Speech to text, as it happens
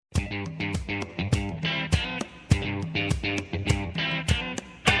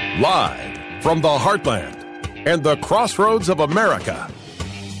Live from the heartland and the crossroads of America,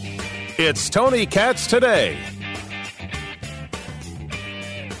 it's Tony Katz Today.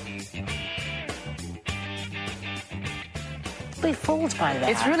 Be fooled by that.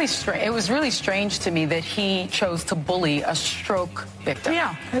 It's really strange. It was really strange to me that he chose to bully a stroke victim.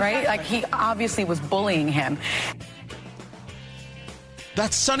 Yeah, exactly. Right? Like, he obviously was bullying him.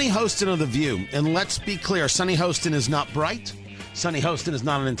 That's Sunny Hostin of The View. And let's be clear, Sunny Hostin is not bright. Sunny Hostin is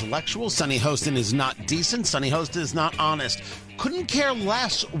not an intellectual. Sunny Hostin is not decent. Sunny Hostin is not honest. Couldn't care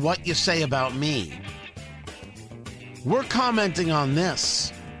less what you say about me. We're commenting on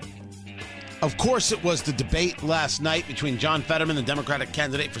this. Of course, it was the debate last night between John Fetterman, the Democratic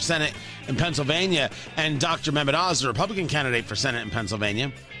candidate for Senate in Pennsylvania, and Dr. Mehmet Oz, the Republican candidate for Senate in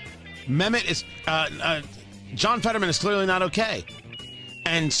Pennsylvania. John Fetterman is clearly not okay.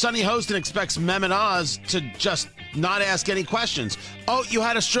 And Sunny Hostin expects Mehmet Oz to just not ask any questions. Oh, you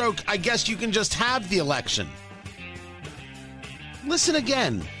had a stroke. I guess you can just have the election. Listen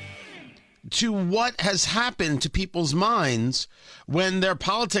again to what has happened to people's minds when their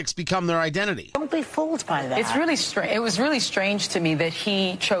politics become their identity. Don't be fooled by that. It's really strange. It was really strange to me that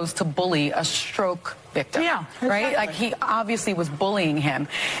he chose to bully a stroke victim. Yeah, exactly. Right? Like, he obviously was bullying him.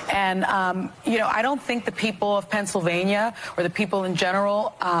 And, I don't think the people of Pennsylvania or the people in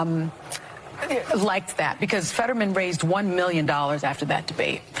general liked that, because Fetterman raised $1 million after that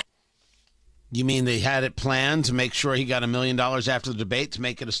debate. You mean they had it planned to make sure he got $1 million after the debate to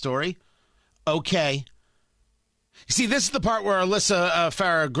make it a story? Okay. You see, this is the part where Alyssa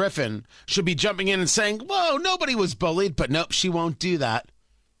Farah Griffin should be jumping in and saying, whoa, nobody was bullied, but nope, she won't do that.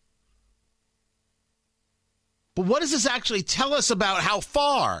 But what does this actually tell us about how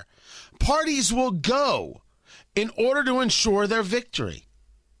far parties will go in order to ensure their victory?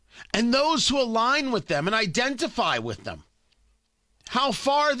 And those who align with them and identify with them, how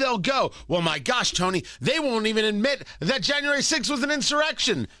far they'll go. Well, my gosh, Tony, they won't even admit that January 6th was an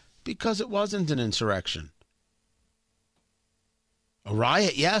insurrection, because it wasn't an insurrection. A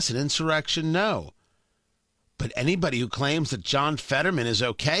riot, yes. An insurrection, no. But anybody who claims that John Fetterman is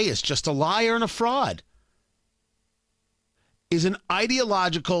okay is just a liar and a fraud. Is an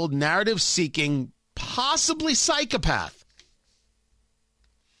ideological, narrative-seeking, possibly psychopath.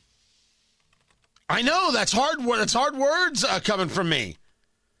 I know, that's hard words coming from me.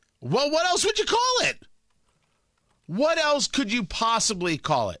 Well, what else would you call it? What else could you possibly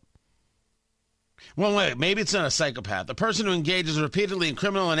call it? Well, wait, maybe it's not a psychopath. A person who engages repeatedly in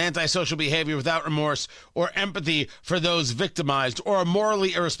criminal and antisocial behavior without remorse or empathy for those victimized, or a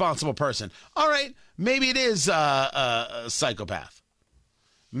morally irresponsible person. All right, maybe it is a psychopath.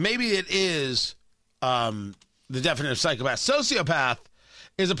 Maybe it is the definition of psychopath. Sociopath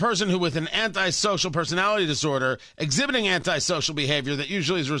is a person who, with an antisocial personality disorder, exhibiting antisocial behavior that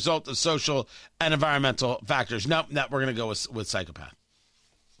usually is a result of social and environmental factors. Nope, we're going to go with psychopath.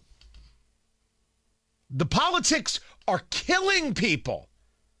 The politics are killing people.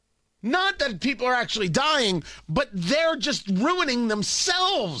 Not that people are actually dying, but they're just ruining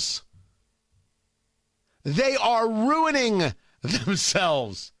themselves. They are ruining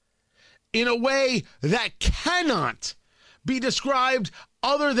themselves in a way that cannot be described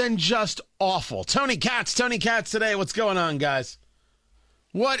other than just awful. Tony Katz Today. What's going on, guys?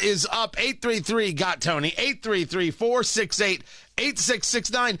 What is up? 833-GOT-TONY,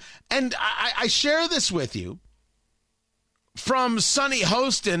 833-468-8669. And I share this with you from Sunny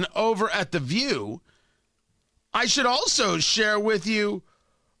Hostin over at The View. I should also share with you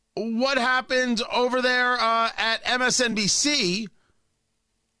what happened over there at MSNBC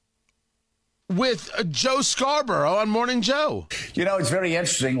with Joe Scarborough on Morning Joe. You know, it's very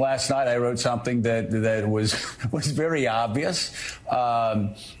interesting. Last night I wrote something that was very obvious.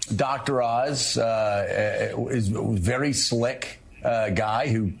 Dr. Oz is very slick guy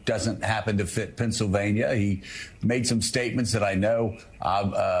who doesn't happen to fit Pennsylvania. He made some statements that I know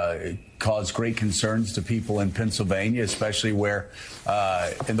caused great concerns to people in Pennsylvania, especially where,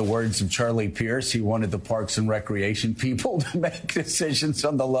 in the words of Charlie Pierce, he wanted the Parks and Recreation people to make decisions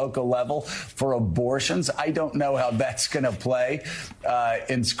on the local level for abortions. I don't know how that's going to play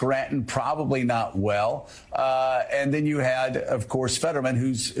in Scranton. Probably not well. And then you had, of course, Fetterman,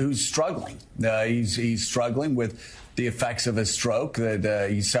 who's struggling. He's struggling with the effects of a stroke that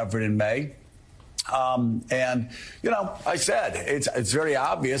he suffered in May. And, you know, I said it's very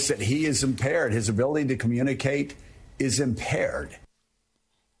obvious that he is impaired. His ability to communicate is impaired.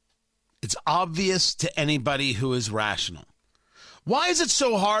 It's obvious to anybody who is rational. Why is it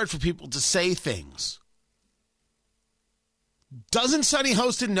so hard for people to say things? Doesn't Sunny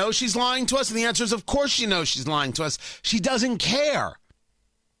Hostin know she's lying to us? And the answer is, of course she knows she's lying to us. She doesn't care.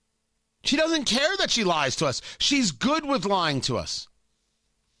 She doesn't care that she lies to us. She's good with lying to us.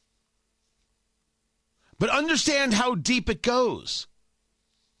 But understand how deep it goes.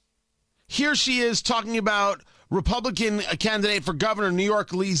 Here she is talking about Republican candidate for governor of New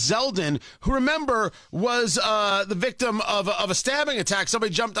York, Lee Zeldin, who, remember, was the victim of a stabbing attack.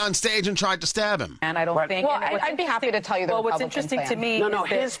 Somebody jumped on stage and tried to stab him. And I don't think... Well, I'd be happy to tell you the Republican what's interesting plan. to me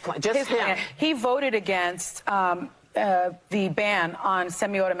his plan. Just him. plan. He voted against the ban on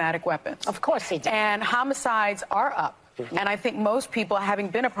semi-automatic weapons. Of course he did. And homicides are up. And I think most people, having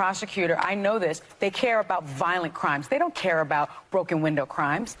been a prosecutor, I know this, they care about violent crimes. They don't care about broken window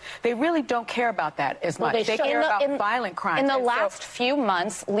crimes. They really don't care about that as much. They care about violent crimes. In the last few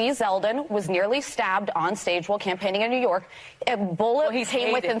months, Lee Zeldin was nearly stabbed on stage while campaigning in New York. A bullet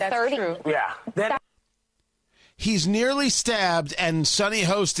came within 30. True. Yeah. He's nearly stabbed, and Sonny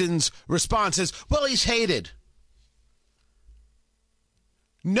Hostin's response is, well, he's hated.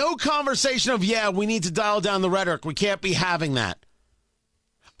 No conversation of, we need to dial down the rhetoric. We can't be having that.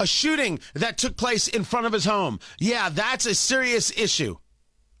 A shooting that took place in front of his home. Yeah, that's a serious issue.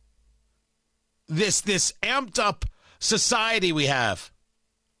 This amped up society we have.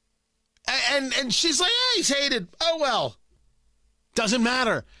 And she's like, he's hated. Oh, well. Doesn't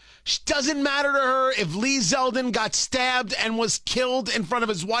matter. Doesn't matter to her if Lee Zeldin got stabbed and was killed in front of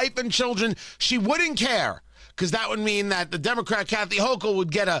his wife and children. She wouldn't care. Because that would mean that the Democrat Kathy Hochul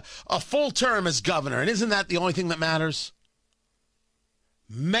would get a full term as governor. And isn't that the only thing that matters?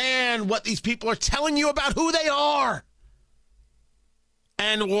 Man, what these people are telling you about who they are.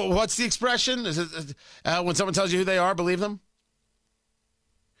 And what's the expression? Is it when someone tells you who they are, believe them?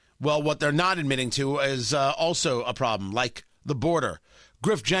 Well, what they're not admitting to is also a problem, like the border.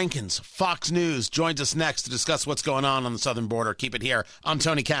 Griff Jenkins, Fox News, joins us next to discuss what's going on the southern border. Keep it here. I'm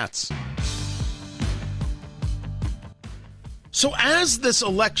Tony Katz. So as this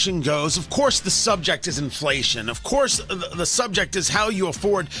election goes, of course, the subject is inflation. Of course, the subject is how you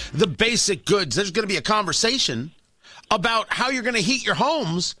afford the basic goods. There's going to be a conversation about how you're going to heat your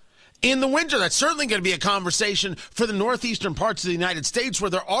homes in the winter. That's certainly going to be a conversation for the northeastern parts of the United States, where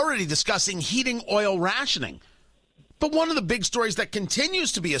they're already discussing heating oil rationing. But one of the big stories that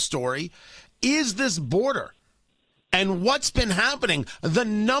continues to be a story is this border. And what's been happening, the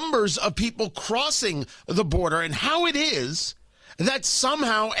numbers of people crossing the border, and how it is that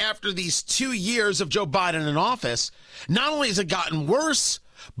somehow after these 2 years of Joe Biden in office, not only has it gotten worse,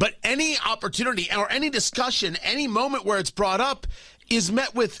 but any opportunity or any discussion, any moment where it's brought up is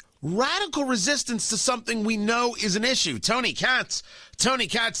met with radical resistance to something we know is an issue. Tony Katz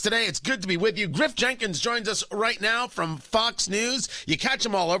today. It's good to be with you. Griff Jenkins joins us right now from Fox News. You catch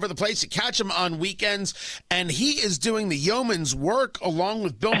him all over the place. You catch him on weekends, and he is doing the yeoman's work along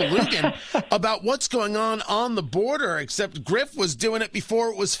with Bill Malugin about what's going on the border, except Griff was doing it before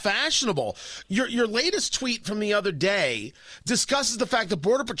it was fashionable. Your latest tweet from the other day discusses the fact that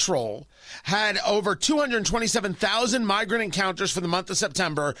Border Patrol had over 227,000 migrant encounters for the month of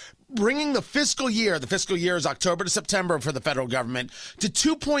September, bringing the fiscal year is October to September for the federal government, to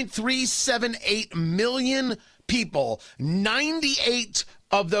 2.378 million people, 98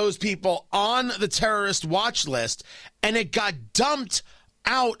 of those people on the terrorist watch list, and it got dumped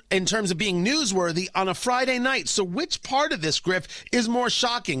out in terms of being newsworthy on a Friday night. So which part of this, Griff, is more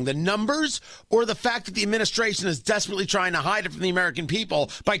shocking, the numbers or the fact that the administration is desperately trying to hide it from the American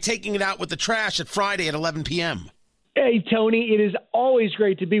people by taking it out with the trash at Friday at 11 p.m.? Hey, Tony, it is always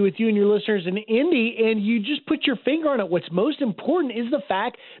great to be with you and your listeners in Indy, and you just put your finger on it. What's most important is the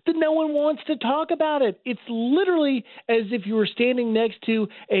fact that no one wants to talk about it. It's literally as if you were standing next to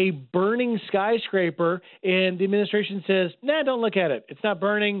a burning skyscraper, and the administration says, nah, don't look at it. It's not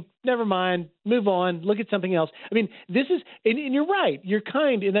burning. Never mind. Move on. Look at something else. I mean, this is, and you're right. You're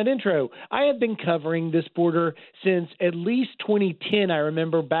kind in that intro. I have been covering this border since at least 2010. I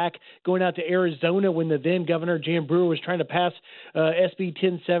remember back going out to Arizona when the then Governor Jan Brewer was trying to pass SB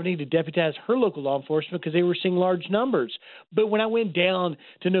 1070 to deputize her local law enforcement because they were seeing large numbers. But when I went down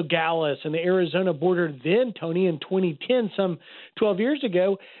to Nogales and the Arizona border then, Tony, in 2010, some 12 years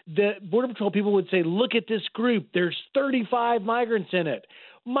ago, the Border Patrol people would say, look at this group. There's 35 migrants in it.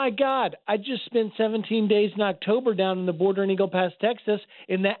 My God, I just spent 17 days in October down in the border in Eagle Pass, Texas,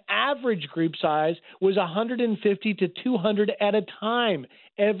 and the average group size was 150 to 200 at a time.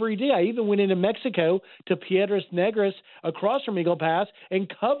 every day. I even went into Mexico to Piedras Negras across from Eagle Pass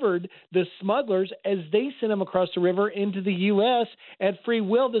and covered the smugglers as they sent them across the river into the U.S. at free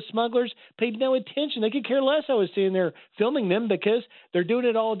will. The smugglers paid no attention. They could care less I was sitting there filming them because they're doing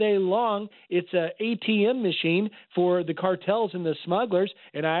it all day long. It's an ATM machine for the cartels and the smugglers.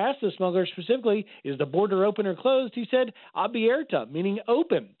 And I asked the smuggler specifically, is the border open or closed? He said, abierta, meaning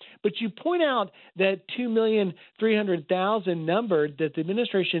open. But you point out that 2,300,000 number that the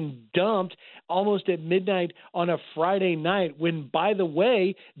administration dumped almost at midnight on a Friday night when, by the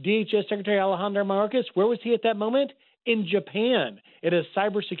way, DHS Secretary Alejandro Mayorkas, where was he at that moment? In Japan at a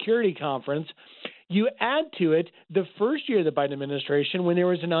cybersecurity conference. You add to it the first year of the Biden administration when there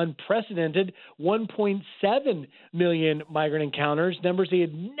was an unprecedented 1.7 million migrant encounters, numbers they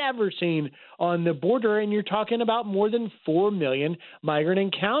had never seen on the border, and you're talking about more than 4 million migrant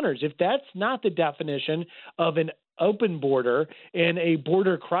encounters. If that's not the definition of an open border and a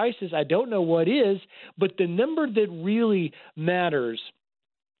border crisis, I don't know what is, but the number that really matters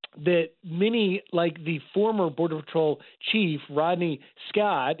that many, like the former Border Patrol chief, Rodney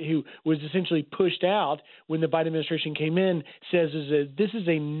Scott, who was essentially pushed out when the Biden administration came in, says is that this is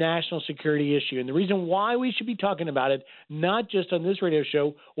a national security issue. And the reason why we should be talking about it, not just on this radio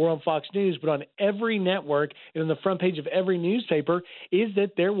show or on Fox News, but on every network and on the front page of every newspaper, is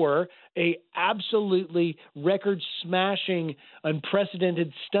that there were a absolutely record-smashing,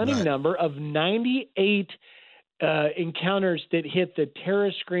 unprecedented, stunning number of 98 encounters that hit the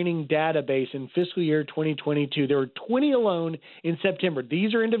terrorist screening database in fiscal year 2022. There were 20 alone in September.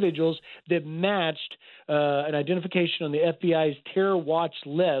 These are individuals that matched an identification on the FBI's terror watch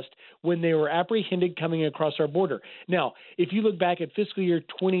list when they were apprehended coming across our border. Now, if you look back at fiscal year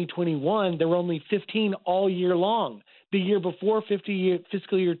 2021, there were only 15 all year long. The year before, fiscal year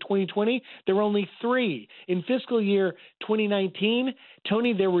 2020, there were only 3. In fiscal year 2019,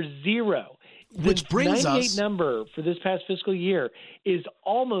 Tony, there were 0. Which brings 98 number for this past fiscal year is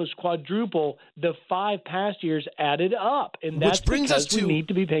almost quadruple the 5 past years added up. And that's because we need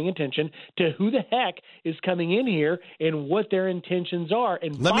to be paying attention to who the heck is coming in here and what their intentions are.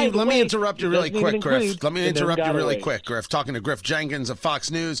 And let me interrupt you really quick, Griff. Let me interrupt you really quick, Griff. Talking to Griff Jenkins of Fox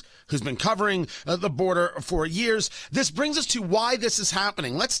News, who's been covering the border for years. This brings us to why this is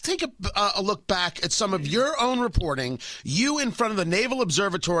happening. Let's take a look back at some of your own reporting. You in front of the Naval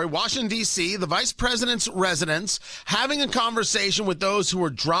Observatory, Washington, D.C., the vice president's residence, having a conversation with those who were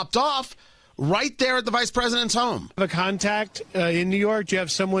dropped off right there at the vice president's home. Have a contact in New York? Do you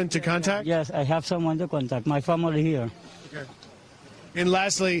have someone to contact? Yes, I have someone to contact. My family here. Okay. And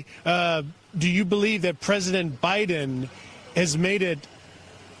lastly, do you believe that President Biden has made it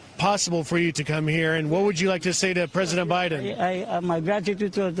possible for you to come here? And what would you like to say to President Biden? My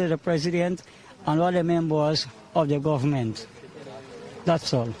gratitude to the president and all the members of the government.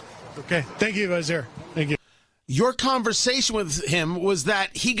 That's all. Okay. Thank you, Wazir. Thank you. Your conversation with him was that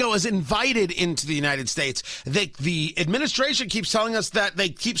he was invited into the United States. The administration keeps telling us that they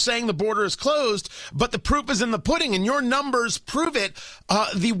keep saying the border is closed, but the proof is in the pudding, and your numbers prove it.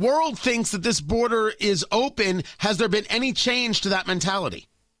 The world thinks that this border is open. Has there been any change to that mentality?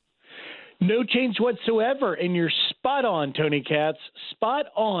 No change whatsoever. And you're spot on, Tony Katz. Spot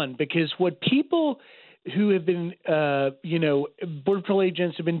on, because what people who have been, Border Patrol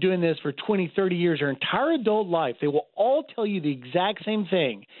agents have been doing this for 20, 30 years, their entire adult life, they will all tell you the exact same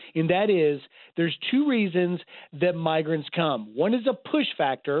thing, and that is there's 2 reasons that migrants come. One is a push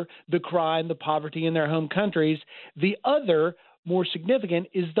factor, the crime, the poverty in their home countries. The other, more significant,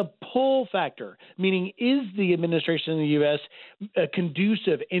 is the pull factor, meaning is the administration in the U.S.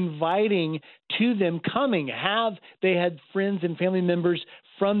 Conducive, inviting to them coming? Have they had friends and family members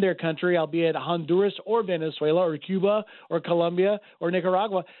from their country, albeit Honduras or Venezuela or Cuba or Colombia or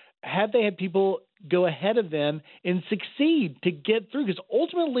Nicaragua? Have they had people go ahead of them and succeed to get through? Because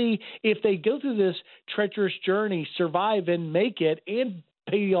ultimately, if they go through this treacherous journey, survive and make it, and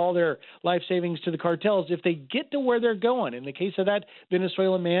pay all their life savings to the cartels, if they get to where they're going, in the case of that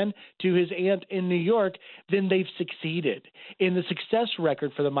Venezuelan man to his aunt in New York, then they've succeeded. And the success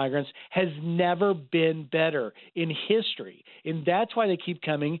record for the migrants has never been better in history. And that's why they keep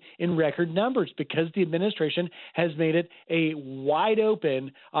coming in record numbers, because the administration has made it a wide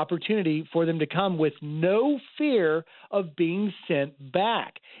open opportunity for them to come with no fear of being sent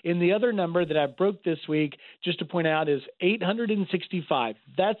back. And the other number that I broke this week, just to point out, is 865.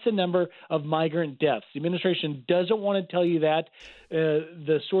 25. That's the number of migrant deaths. The administration doesn't want to tell you that.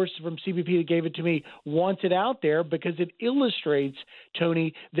 The source from CBP that gave it to me wants it out there because it illustrates,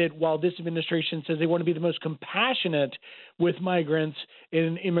 Tony, that while this administration says they want to be the most compassionate with migrants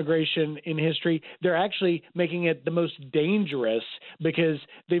in immigration in history, they're actually making it the most dangerous because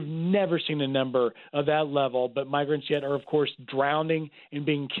they've never seen a number of that level. But migrants yet are, of course, drowning and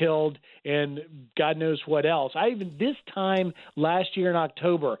being killed and God knows what else. This time last year in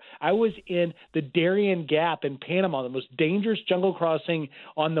October, I was in the Darien Gap in Panama, the most dangerous jungle crossing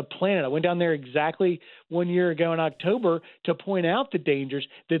on the planet. I went down there exactly 1 year ago in October to point out the dangers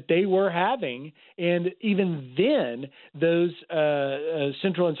that they were having. And even then, those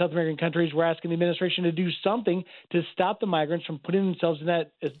Central and South American countries were asking the administration to do something to stop the migrants from putting themselves in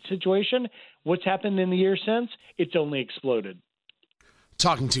that situation. What's happened in the year since? It's only exploded.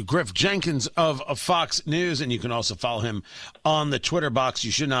 Talking to Griff Jenkins of Fox News, and you can also follow him on the Twitter box.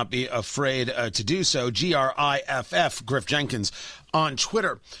 You should not be afraid to do so. GRIFF, Griff Jenkins on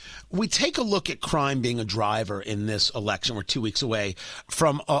Twitter. We take a look at crime being a driver in this election. We're 2 weeks away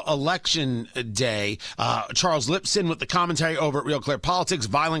from Election Day. Charles Lipson with the commentary over at Real Clear Politics.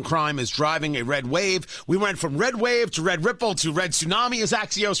 Violent crime is driving a red wave. We went from red wave to red ripple to red tsunami, as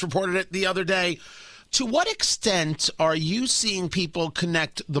Axios reported it the other day. To what extent are you seeing people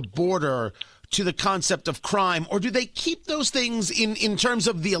connect the border to the concept of crime, or do they keep those things in terms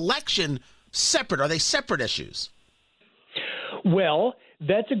of the election separate? Are they separate issues? Well,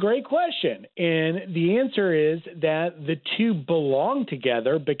 that's a great question. And the answer is that the two belong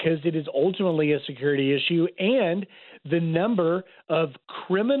together because it is ultimately a security issue, and the number of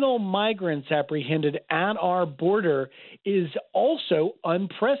criminal migrants apprehended at our border is also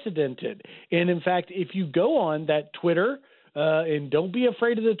unprecedented. And in fact, if you go on that Twitter, and don't be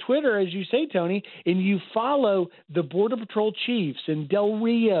afraid of the Twitter, as you say, Tony, and you follow the Border Patrol chiefs in Del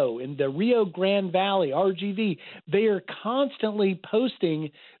Rio, in the Rio Grande Valley, RGV, they are constantly posting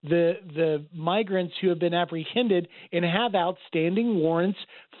the migrants who have been apprehended and have outstanding warrants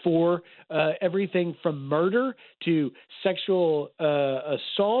for everything from murder to sexual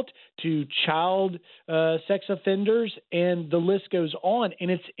assault to child sex offenders, and the list goes on.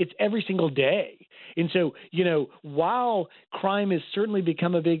 And it's every single day. And so, while crime has certainly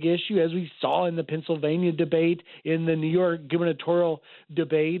become a big issue, as we saw in the Pennsylvania debate, in the New York gubernatorial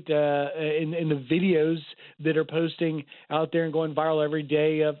debate, in the videos that are posting out there and going viral every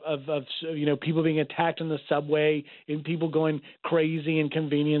day of people being attacked in the subway and people going crazy in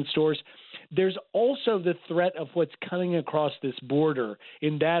convenience stores, there's also the threat of what's coming across this border.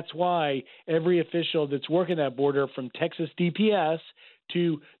 And that's why every official that's working that border, from Texas DPS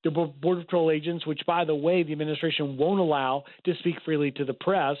to the Border Patrol agents, which, by the way, the administration won't allow to speak freely to the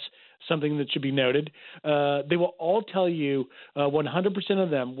press, something that should be noted, they will all tell you, 100% of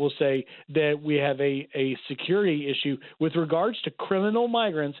them will say that we have a security issue with regards to criminal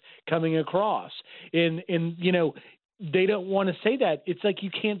migrants coming across. And they don't want to say that. It's like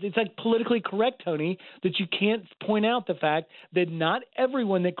it's like politically correct, Tony, that you can't point out the fact that not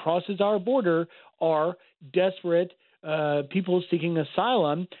everyone that crosses our border are desperate people seeking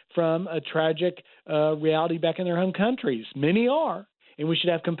asylum from a tragic reality back in their home countries. Many are, and we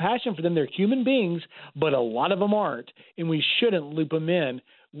should have compassion for them. They're human beings, but a lot of them aren't, and we shouldn't loop them in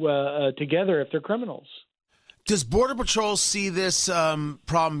together if they're criminals. Does Border Patrol see this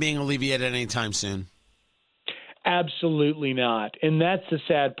problem being alleviated anytime soon? Absolutely not. And that's the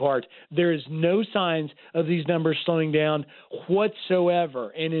sad part. There is no signs of these numbers slowing down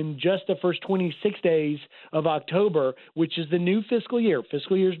whatsoever. And in just the first 26 days of October, which is the new fiscal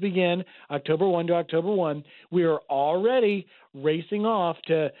years begin October 1 to October 1, we are already racing off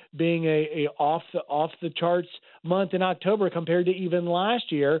to being a off the charts month in October compared to even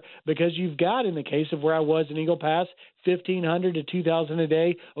last year, because you've got, in the case of where I was in Eagle Pass, 1,500 to 2,000 a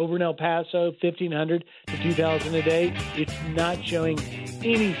day. Over in El Paso, 1,500 to 2,000 a day. It's not showing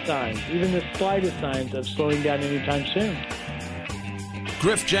any signs, even the slightest signs, of slowing down anytime soon.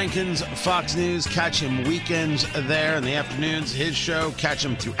 Griff Jenkins, Fox News. Catch him weekends there in the afternoons. His show, catch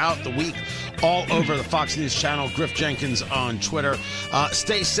him throughout the week all over the Fox News channel. Griff Jenkins on Twitter.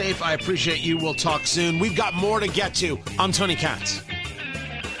 Stay safe. I appreciate you. We'll talk soon. We've got more to get to. I'm Tony Katz.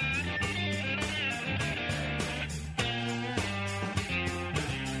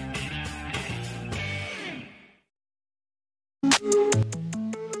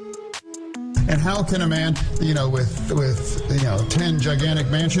 And how can a man, with 10 gigantic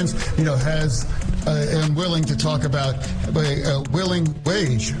mansions, has and willing to talk about a willing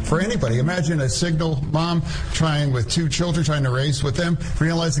wage for anybody? Imagine a single mom trying with 2 children, trying to raise with them,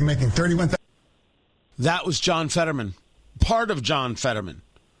 realizing making $31,000. That was John Fetterman part of John Fetterman,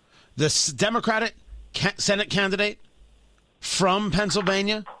 the Democratic Senate candidate from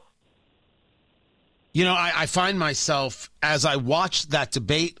Pennsylvania. You know, I find myself, as I watched that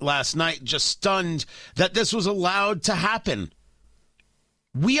debate last night, just stunned that this was allowed to happen.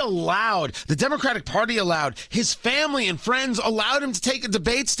 The Democratic Party allowed, his family and friends allowed him to take a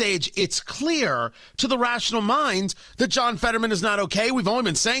debate stage. It's clear to the rational mind that John Fetterman is not okay. We've only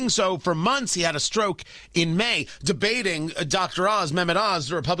been saying so for months. He had a stroke in May debating Dr. Oz, Mehmet Oz,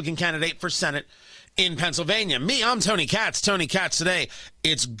 the Republican candidate for Senate in Pennsylvania. I'm Tony Katz, Tony Katz Today.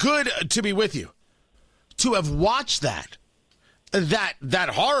 It's good to be with you. To have watched that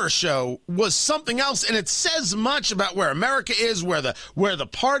horror show was something else, and it says much about where America is, where the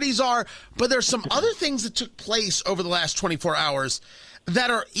parties are. But there's some other things that took place over the last 24 hours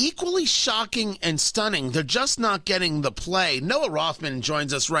that are equally shocking and stunning. They're just not getting the play. Noah Rothman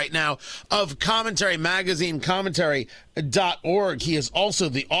joins us right now of Commentary Magazine, commentary.org. He is also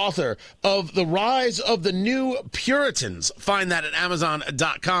the author of The Rise of the New Puritans. Find that at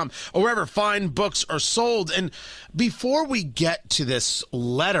Amazon.com or wherever fine books are sold. And before we get to this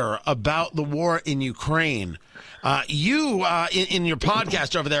letter about the war in Ukraine, you, in your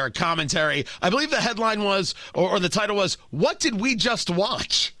podcast over there at Commentary, I believe the headline was, or the title was, "What Did We Just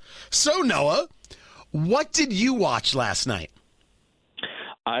Watch?" So, Noah, what did you watch last night?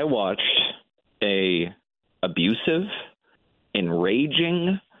 I watched a abusive,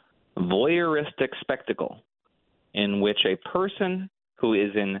 enraging, voyeuristic spectacle in which a person who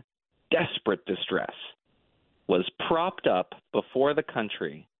is in desperate distress was propped up before the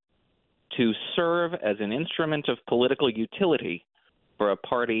country to serve as an instrument of political utility for a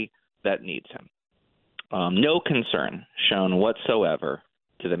party that needs him. No concern shown whatsoever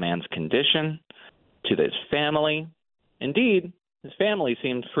to the man's condition, to his family. Indeed, his family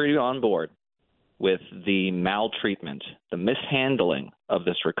seemed pretty on board with the maltreatment, the mishandling of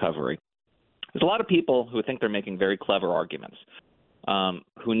this recovery. There's a lot of people who think they're making very clever arguments,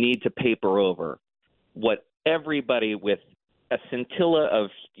 who need to paper over what everybody with a scintilla of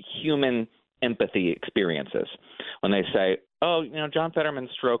human empathy experiences when they say, oh, John Fetterman's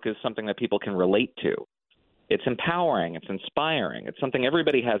stroke is something that people can relate to. It's empowering. It's inspiring. It's something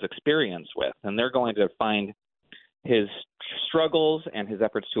everybody has experience with, and they're going to find his struggles and his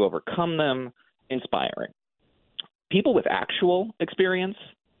efforts to overcome them inspiring. People with actual experience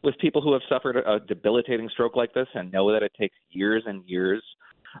with people who have suffered a debilitating stroke like this and know that it takes years and years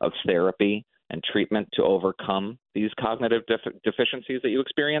of therapy and treatment to overcome these cognitive deficiencies that you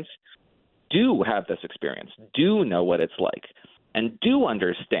experience, do have this experience, do know what it's like, and do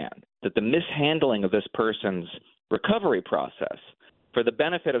understand that the mishandling of this person's recovery process for the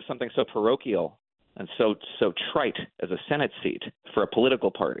benefit of something so parochial and so trite as a Senate seat for a political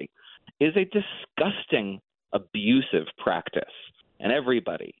party is a disgusting, abusive practice. And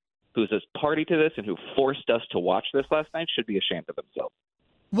everybody who's a party to this and who forced us to watch this last night should be ashamed of themselves.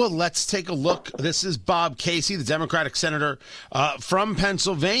 Well, let's take a look. This is Bob Casey, the Democratic senator from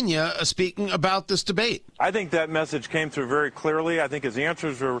Pennsylvania, speaking about this debate. I think that message came through very clearly. I think his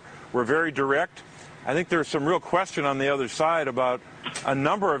answers were very direct. I think there's some real question on the other side about a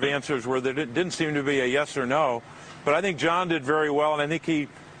number of answers where there didn't seem to be a yes or no. But I think John did very well, and I think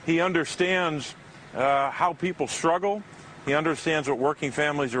he understands how people struggle. He understands what working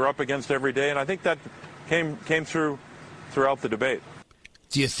families are up against every day, and I think that came through throughout the debate.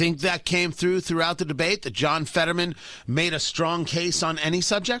 Do you think that came through throughout the debate, that John Fetterman made a strong case on any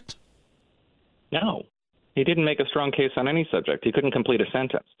subject? No, he didn't make a strong case on any subject. He couldn't complete a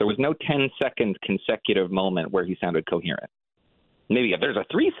sentence. There was no 10-second consecutive moment where he sounded coherent. Maybe if there's a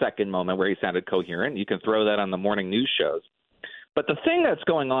 3-second moment where he sounded coherent, you can throw that on the morning news shows. But the thing that's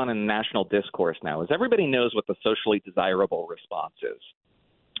going on in the national discourse now is everybody knows what the socially desirable response is.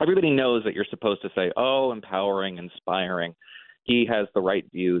 Everybody knows that you're supposed to say, oh, empowering, inspiring. He has the right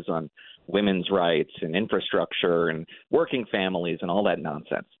views on women's rights and infrastructure and working families and all that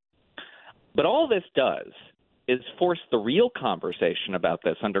nonsense. But all this does is force the real conversation about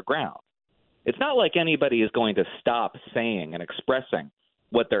this underground. It's not like anybody is going to stop saying and expressing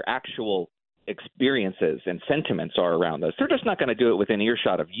what their actual experiences and sentiments are around this. They're just not going to do it within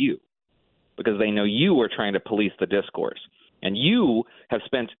earshot of you because they know you are trying to police the discourse. And you have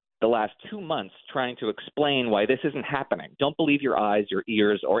spent the last 2 months trying to explain why this isn't happening. Don't believe your eyes, your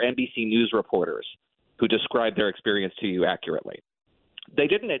ears, or NBC News reporters who describe their experience to you accurately. They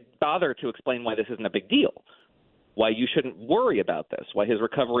didn't bother to explain why this isn't a big deal, why you shouldn't worry about this, why his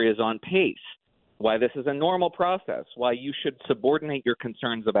recovery is on pace, why this is a normal process, why you should subordinate your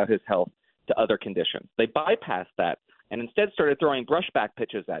concerns about his health to other conditions. They bypassed that and instead started throwing brushback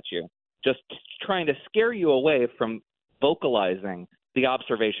pitches at you, just trying to scare you away from vocalizing the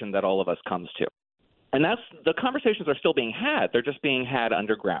observation that all of us comes to. And that's the conversations are still being had. They're just being had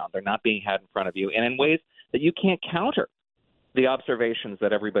underground. They're not being had in front of you and in ways that you can't counter the observations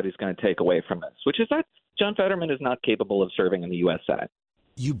that everybody's going to take away from this, which is that John Fetterman is not capable of serving in the U.S. Senate.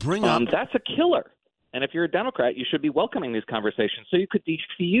 You bring up that's a killer. And if you're a Democrat, you should be welcoming these conversations so you could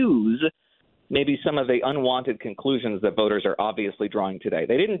defuse maybe some of the unwanted conclusions that voters are obviously drawing today.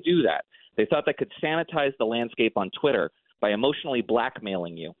 They didn't do that. They thought they could sanitize the landscape on Twitter by emotionally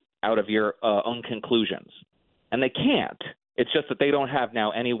blackmailing you out of your own conclusions. And they can't. It's just that they don't have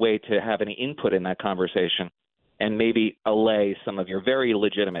now any way to have any input in that conversation and maybe allay some of your very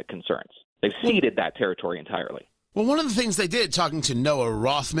legitimate concerns. They've ceded that territory entirely. Well, one of the things they did, talking to Noah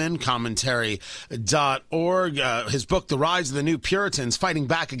Rothman, commentary.org, his book, The Rise of the New Puritans, Fighting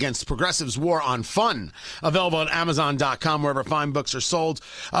Back Against Progressives' War on Fun, available at Amazon.com, wherever fine books are sold.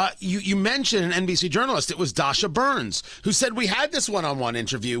 You mentioned an NBC journalist. It was Dasha Burns, who said we had this one-on-one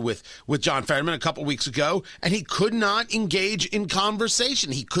interview with John Fetterman a couple weeks ago, and he could not engage in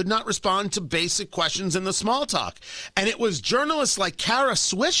conversation. He could not respond to basic questions in the small talk. And it was journalists like Kara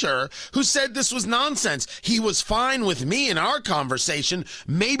Swisher who said this was nonsense. He was fine with me in our conversation.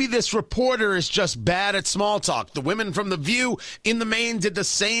 Maybe this reporter is just bad at small talk. The women from The View in the main did the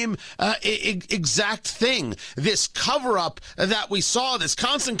same exact thing. This cover-up that we saw, this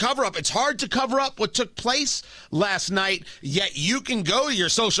constant cover-up, it's hard to cover up what took place last night, yet you can go to your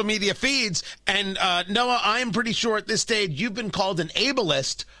social media feeds. And Noah, I'm pretty sure at this stage you've been called an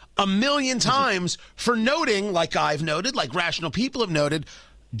ableist a million times for noting, like I've noted, like rational people have noted,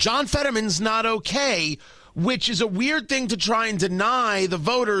 John Fetterman's not okay, which is a weird thing to try and deny the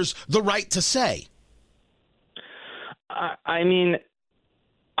voters the right to say. I mean,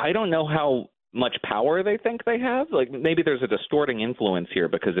 I don't know how much power they think they have. Like, maybe there's a distorting influence here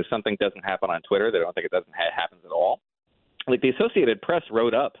because if something doesn't happen on Twitter, they don't think it doesn't happen at all. Like, the Associated Press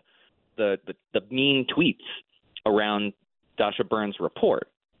wrote up the mean tweets around Dasha Burns' report.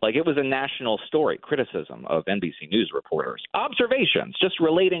 Like, it was a national story, criticism of NBC News reporters. Observations, just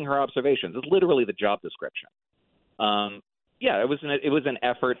relating her observations. It's literally the job description. It was an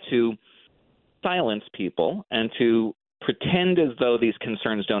effort to silence people and to pretend as though these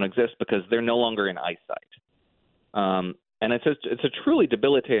concerns don't exist because they're no longer in eyesight. And it's a truly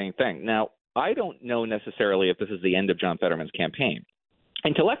debilitating thing. Now, I don't know necessarily if this is the end of John Fetterman's campaign.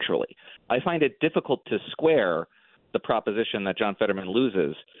 Intellectually, I find it difficult to square the proposition that John Fetterman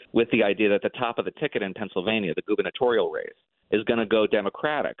loses with the idea that the top of the ticket in Pennsylvania, the gubernatorial race, is going to go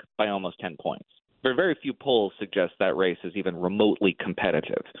Democratic by almost 10 points. Very few polls suggest that race is even remotely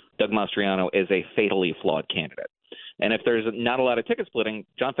competitive. Doug Mastriano is a fatally flawed candidate. And if there's not a lot of ticket splitting,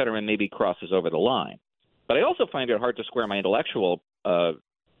 John Fetterman maybe crosses over the line. But I also find it hard to square my intellectual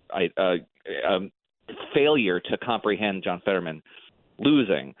failure to comprehend John Fetterman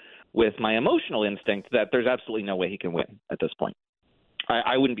losing with my emotional instinct that there's absolutely no way he can win at this point.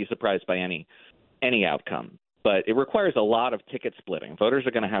 I wouldn't be surprised by any outcome, but it requires a lot of ticket splitting. Voters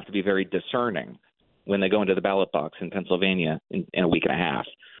are going to have to be very discerning when they go into the ballot box in Pennsylvania in a week and a half.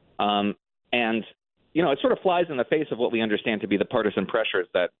 And, you know, it sort of flies in the face of what we understand to be the partisan pressures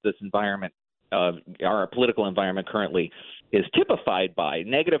that this environment, our political environment currently is typified by.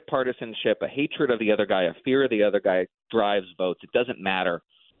 Negative partisanship, a hatred of the other guy, a fear of the other guy drives votes. It doesn't matter.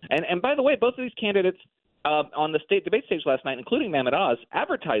 And by the way, both of these candidates on the state debate stage last night, including Mehmet Oz,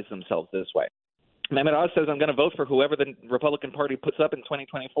 advertised themselves this way. Mehmet Oz says, I'm going to vote for whoever the Republican Party puts up in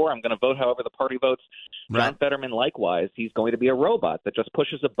 2024. I'm going to vote however the party votes. Right. John Fetterman, likewise, he's going to be a robot that just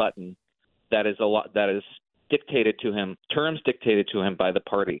pushes a button that is dictated to him, terms dictated to him by the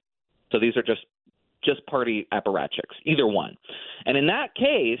party. So these are just party apparatchiks, either one. And in that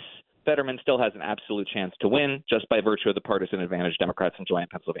case, Fetterman still has an absolute chance to win just by virtue of the partisan advantage Democrats enjoy in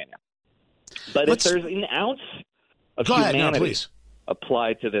Pennsylvania. But if there's an ounce of humanity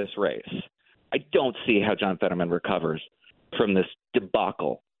applied to this race, I don't see how John Fetterman recovers from this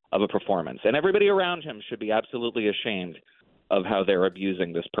debacle of a performance. And everybody around him should be absolutely ashamed of how they're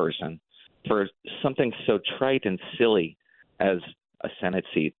abusing this person for something so trite and silly as a Senate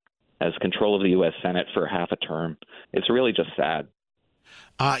seat, as control of the U.S. Senate for half a term. It's really just sad.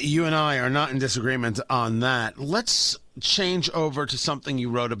 You and I are not in disagreement on that. Let's change over to something you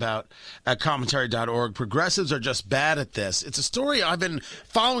wrote about at commentary.org. Progressives are just bad at this. It's a story I've been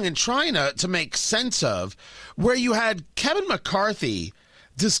following and trying to make sense of, where you had Kevin McCarthy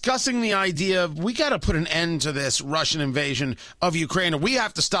discussing the idea of we got to put an end to this Russian invasion of Ukraine, and we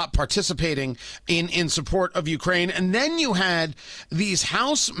have to stop participating in support of Ukraine. And then you had these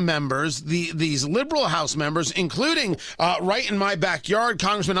House members, these liberal House members, including right in my backyard,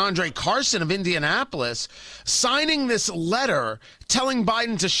 Congressman Andre Carson of Indianapolis, signing this letter telling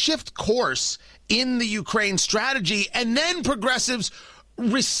Biden to shift course in the Ukraine strategy, and then progressives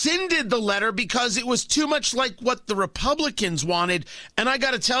rescinded the letter because it was too much like what the Republicans wanted. And I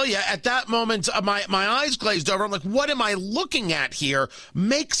got to tell you, at that moment, my eyes glazed over. I'm like, what am I looking at here?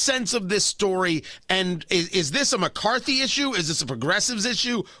 Make sense of this story. And is this a McCarthy issue? Is this a progressives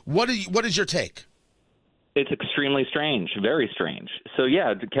issue? What is your take? It's extremely strange, very strange. So,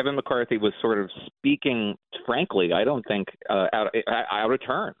 yeah, Kevin McCarthy was sort of speaking, frankly, I don't think, out of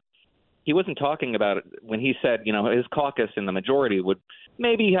turn. He wasn't talking about it when he said, his caucus in the majority would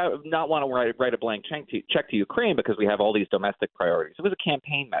maybe not want to write a blank check to Ukraine because we have all these domestic priorities. It was a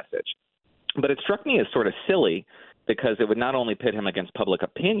campaign message. But it struck me as sort of silly because it would not only pit him against public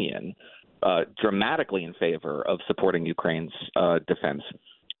opinion dramatically in favor of supporting Ukraine's defense,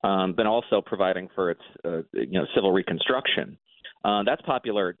 but also providing for its civil reconstruction. That's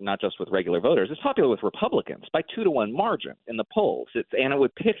popular not just with regular voters. It's popular with Republicans by 2-to-1 margin in the polls. And it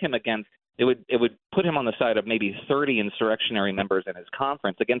would pit him against it would put him on the side of maybe 30 insurrectionary members in his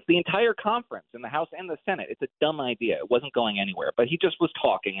conference against the entire conference in the House and the Senate. It's a dumb idea. It wasn't going anywhere, but he just was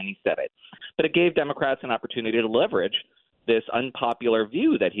talking and he said it. But it gave Democrats an opportunity to leverage this unpopular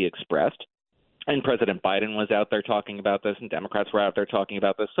view that he expressed. And President Biden was out there talking about this, and Democrats were out there talking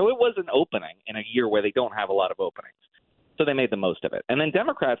about this. So it was an opening in a year where they don't have a lot of openings. So they made the most of it. And then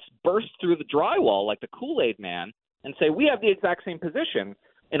Democrats burst through the drywall like the Kool-Aid man and say, we have the exact same position.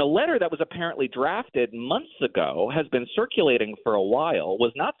 In a letter that was apparently drafted months ago, has been circulating for a while,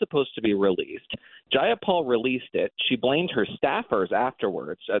 was not supposed to be released. Jayapal released it. She blamed her staffers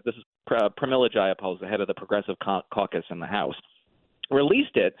afterwards. This is Pramila Jayapal, the head of the Progressive Caucus in the House.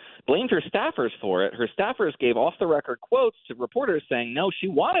 Released it, blamed her staffers for it. Her staffers gave off-the-record quotes to reporters saying, no, she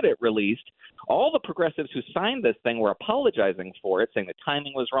wanted it released. All the progressives who signed this thing were apologizing for it, saying the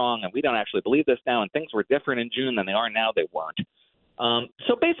timing was wrong and we don't actually believe this now and things were different in June than they are now. They weren't.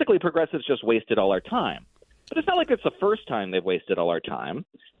 So basically, progressives just wasted all our time. But it's not like it's the first time they've wasted all our time.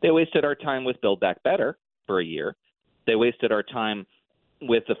 They wasted our time with Build Back Better for a year. They wasted our time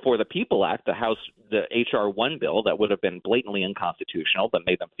with the For the People Act, the H.R. 1 bill that would have been blatantly unconstitutional but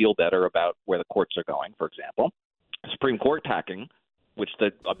made them feel better about where the courts are going, for example. Supreme Court packing, which the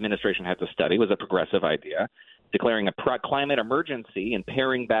administration had to study, was a progressive idea. Declaring a climate emergency and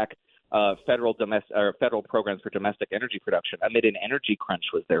paring back federal programs for domestic energy production amid an energy crunch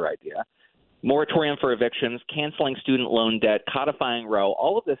was their idea. Moratorium for evictions, canceling student loan debt, codifying Roe,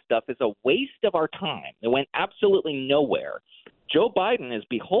 all of this stuff is a waste of our time. It went absolutely nowhere. Joe Biden is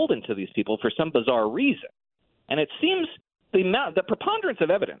beholden to these people for some bizarre reason. And it seems the preponderance of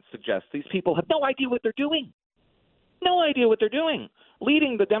evidence suggests these people have no idea what they're doing. No idea what they're doing,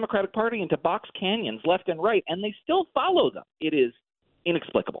 leading the Democratic Party into box canyons left and right, and they still follow them. It is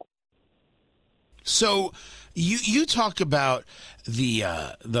inexplicable. So you talk about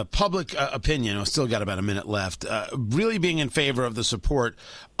the public opinion. I've still got about a minute left. Really being in favor of the support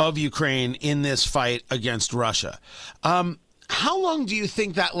of Ukraine in this fight against Russia. How long do you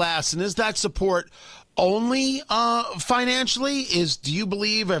think that lasts? And is that support only financially? Do you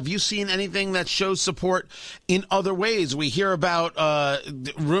believe? Have you seen anything that shows support in other ways? We hear about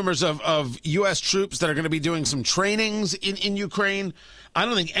rumors of U.S. troops that are going to be doing some trainings in Ukraine. I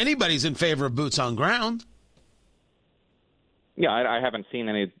don't think anybody's in favor of boots on ground. Yeah, I haven't seen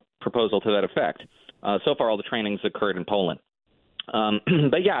any proposal to that effect. So far, all the trainings occurred in Poland.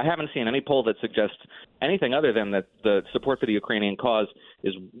 But yeah, I haven't seen any poll that suggests anything other than that the support for the Ukrainian cause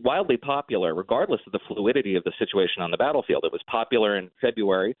is wildly popular, regardless of the fluidity of the situation on the battlefield. It was popular in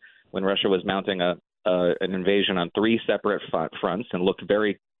February when Russia was mounting an invasion on 3 separate fronts and looked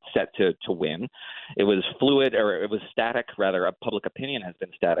very set to win. It was fluid, or it was static, rather. Public opinion has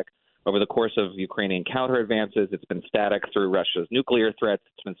been static over the course of Ukrainian counter advances. It's been static through Russia's nuclear threats.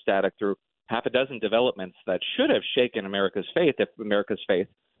 It's been static through half a dozen developments that should have shaken America's faith if America's faith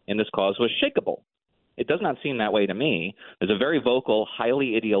in this cause was shakeable. It does not seem that way to me. There's a very vocal,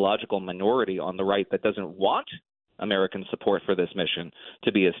 highly ideological minority on the right that doesn't want American support for this mission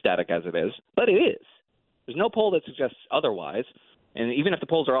to be as static as it is, but it is. There's no poll that suggests otherwise, and even if the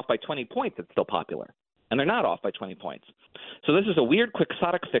polls are off by 20 points, it's still popular. And they're not off by 20 points. So this is a weird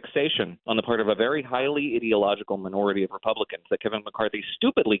quixotic fixation on the part of a very highly ideological minority of Republicans that Kevin McCarthy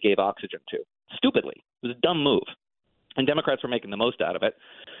stupidly gave oxygen to. Stupidly. It was a dumb move. And Democrats were making the most out of it.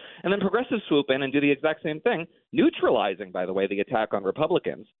 And then progressives swoop in and do the exact same thing, neutralizing, by the way, the attack on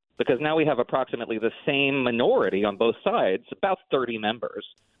Republicans, because now we have approximately the same minority on both sides, about 30 members,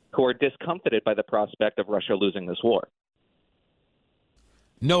 who are discomfited by the prospect of Russia losing this war.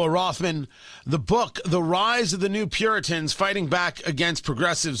 Noah Rothman, the book, The Rise of the New Puritans, Fighting Back Against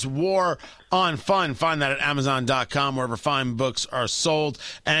Progressives, War on Fun. Find that at Amazon.com, wherever fine books are sold.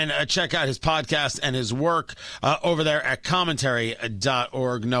 And check out his podcast and his work over there at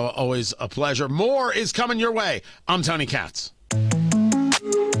commentary.org. Noah, always a pleasure. More is coming your way. I'm Tony Katz.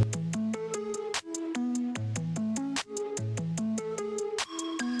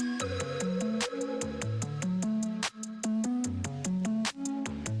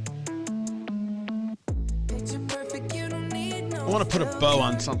 I want to put a bow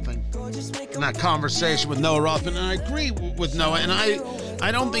on something in that conversation with Noah Rothman, and I agree with Noah, and I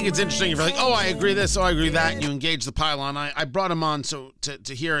don't think it's interesting if you're like, oh, I agree this, oh, I agree that, and you engage the pylon. I brought him on so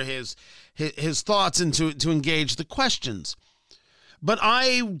to hear his thoughts and to engage the questions. But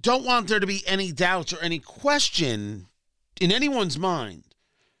I don't want there to be any doubt or any question in anyone's mind.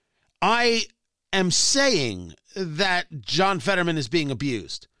 I am saying that John Fetterman is being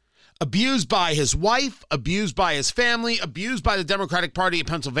abused. Abused by his wife, abused by his family, abused by the Democratic Party of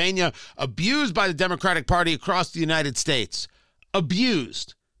Pennsylvania, abused by the Democratic Party across the United States.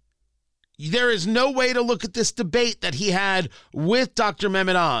 Abused. There is no way to look at this debate that he had with Dr.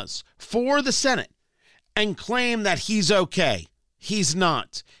 Mehmet Oz for the Senate and claim that he's okay. He's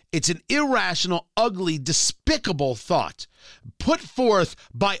not. It's an irrational, ugly, despicable thought put forth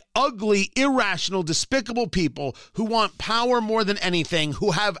by ugly, irrational, despicable people who want power more than anything,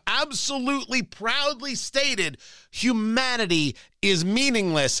 who have absolutely proudly stated humanity is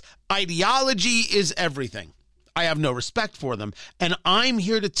meaningless, ideology is everything. I have no respect for them. And I'm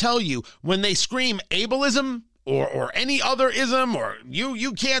here to tell you, when they scream ableism or any other ism, or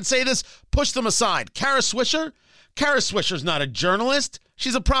you can't say this, push them aside. Kara Swisher's not a journalist.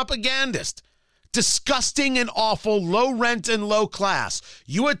 She's a propagandist. Disgusting and awful, low rent and low class.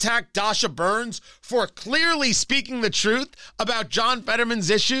 You attack Dasha Burns for clearly speaking the truth about John Fetterman's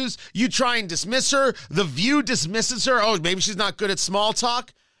issues. You try and dismiss her. The View dismisses her. Oh, maybe she's not good at small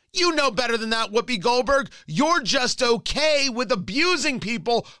talk. You know better than that, Whoopi Goldberg. You're just okay with abusing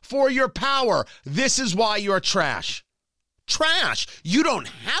people for your power. This is why you're trash. Trash. You don't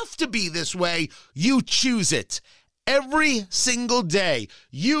have to be this way. You choose it. Every single day,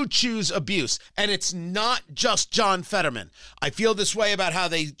 you choose abuse. And it's not just John Fetterman. I feel this way about how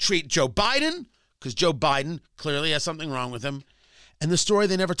they treat Joe Biden, because Joe Biden clearly has something wrong with him. And the story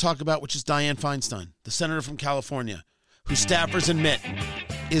they never talk about, which is Dianne Feinstein, the senator from California, who staffers admit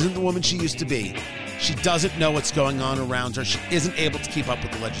isn't the woman she used to be. She doesn't know what's going on around her. She isn't able to keep up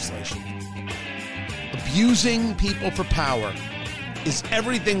with the legislation. Abusing people for power is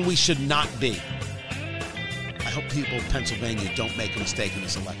everything we should not be. I hope people of Pennsylvania don't make a mistake in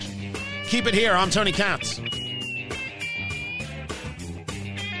this election. Keep it here. I'm Tony Katz.